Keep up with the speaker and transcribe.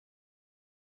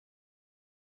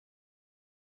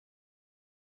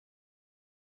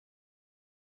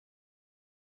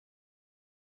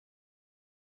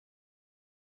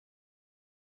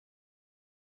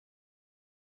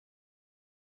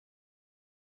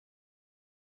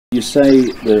You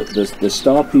say the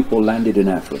star people landed in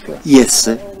Africa. Yes,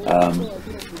 sir.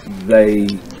 They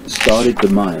started the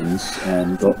mines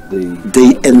and got the...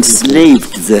 They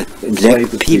enslaved the black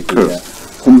people, people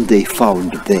whom they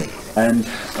found there. And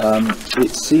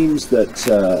it seems that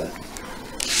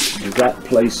that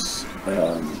place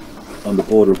on the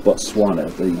border of Botswana,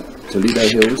 the Toledo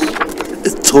Hills...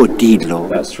 Todilo.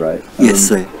 That's right. Yes,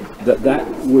 sir. That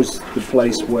was the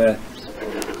place where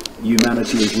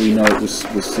humanity as we know it was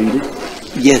seeded?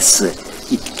 Yes, sir.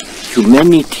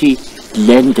 Humanity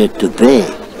landed there,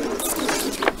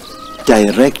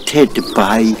 directed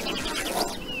by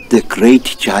the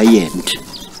great giant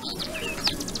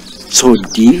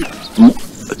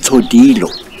Todilo,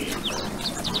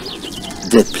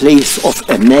 the place of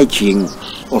emerging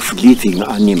of living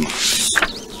animals.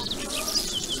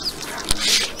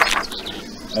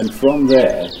 And from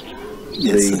there,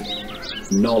 yes, the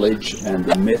knowledge and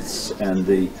the myths and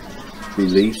the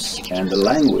beliefs and the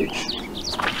language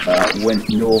went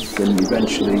north and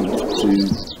eventually to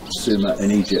Sumer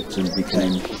in Egypt and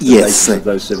became the basis of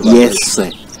those civilizations.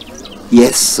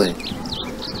 Yes, sir.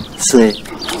 Yes, sir. Sir,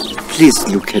 please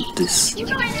look at this.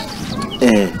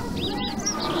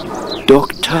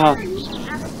 Doctor,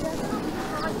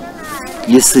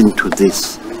 listen to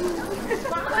this.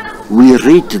 We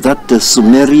read that the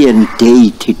Sumerian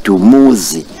deity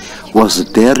Dumuzi was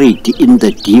buried in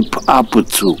the deep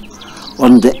Abutu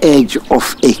on the edge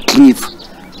of a cliff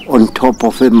on top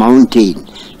of a mountain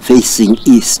facing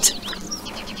east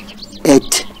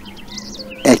at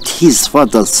his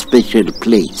father's special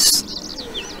place.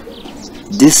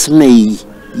 This may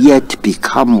yet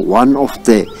become one of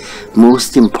the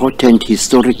most important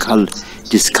historical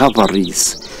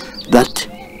discoveries that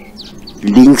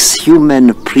links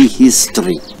human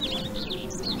prehistory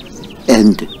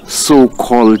and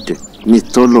so-called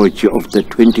mythology of the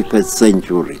 21st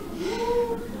century.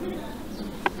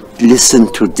 Listen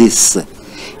to this.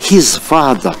 His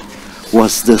father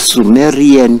was the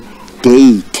Sumerian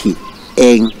deity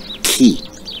Enki.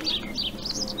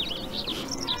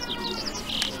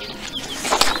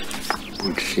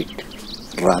 Bullshit.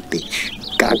 Rubbish.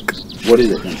 Gag. What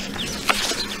is it then?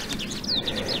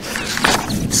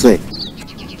 Say,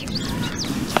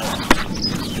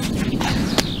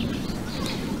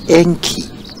 Enki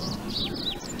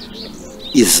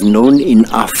is known in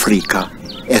Africa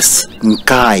as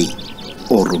Nkai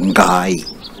or Ngai.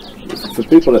 For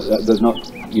people that have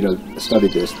not,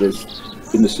 studied this, there's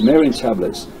in the Sumerian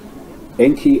tablets,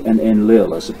 Enki and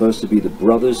Enlil are supposed to be the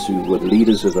brothers who were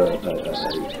leaders of a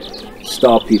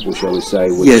star people, shall we say,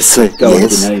 which go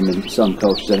with the name in some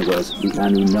cultures anyway as the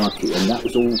Anunnaki, and that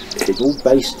was all. It's all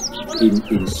based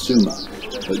in Sumer.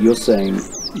 But you're saying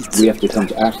we have to come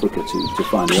to Africa to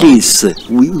find the Please,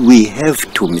 we have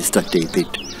to, Mr. David.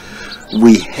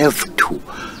 We have to.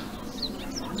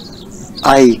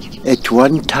 At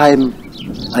one time,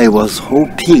 I was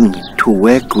hoping to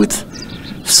work with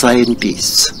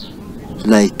scientists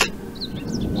like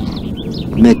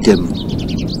Madam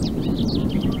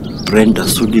Brenda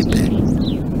Sullivan.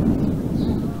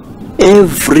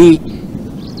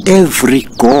 Every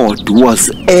god was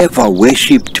ever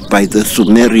worshipped by the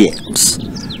Sumerians.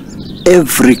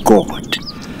 Every god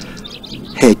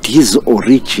had his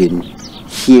origin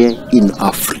here in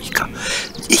Africa.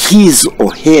 His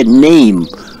or her name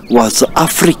was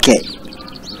African.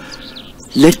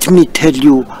 Let me tell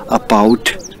you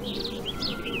about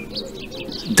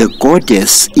the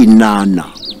goddess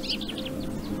Inanna.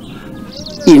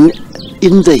 In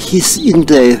the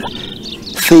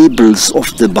fables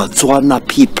of the Botswana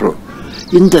people,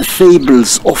 in the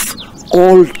fables of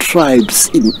all tribes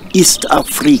in East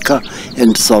Africa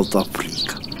and South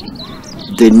Africa,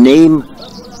 the name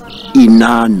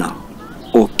Inanna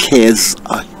occurs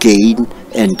again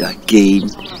and again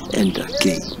and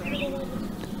again.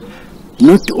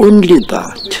 Not only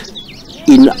that,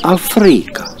 in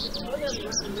Africa,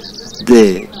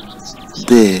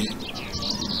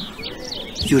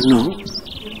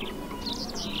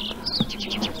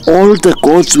 all the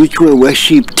gods which were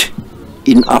worshipped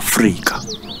in Africa,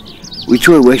 which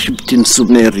were worshipped in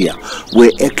Sumeria,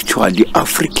 were actually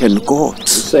African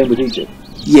gods. The same with Egypt?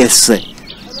 Yes, sir.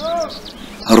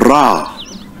 Ra,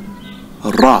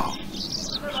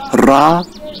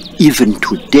 even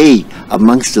today,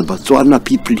 amongst the Botswana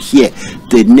people here,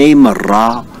 the name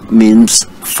Ra means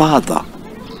father.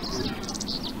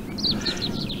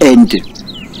 And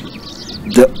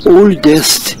the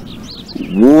oldest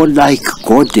warlike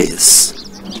goddess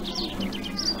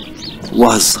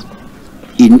was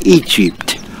in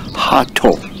Egypt,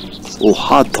 Hathor or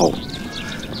Hathor.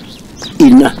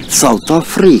 In South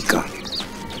Africa,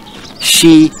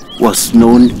 she was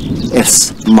known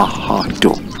as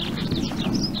Mahato,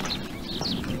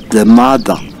 the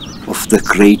mother of the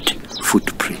great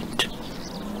footprint.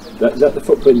 Is that the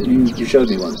footprint you showed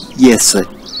me once? Yes, sir.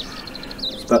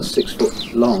 It's about 6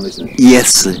 foot long, isn't it?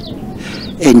 Yes, sir.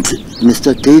 And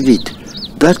Mr. David,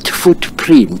 that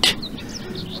footprint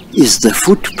is the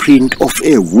footprint of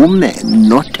a woman,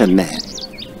 not a man.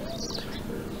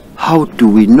 How do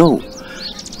we know?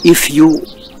 If you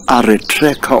are a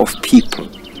tracker of people,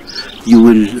 you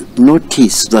will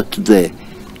notice that the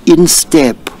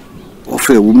instep of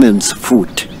a woman's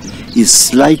foot is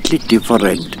slightly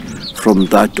different from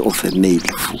that of a male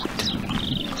foot.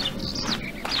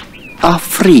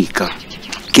 Africa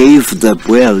gave the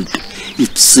world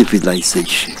its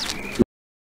civilization.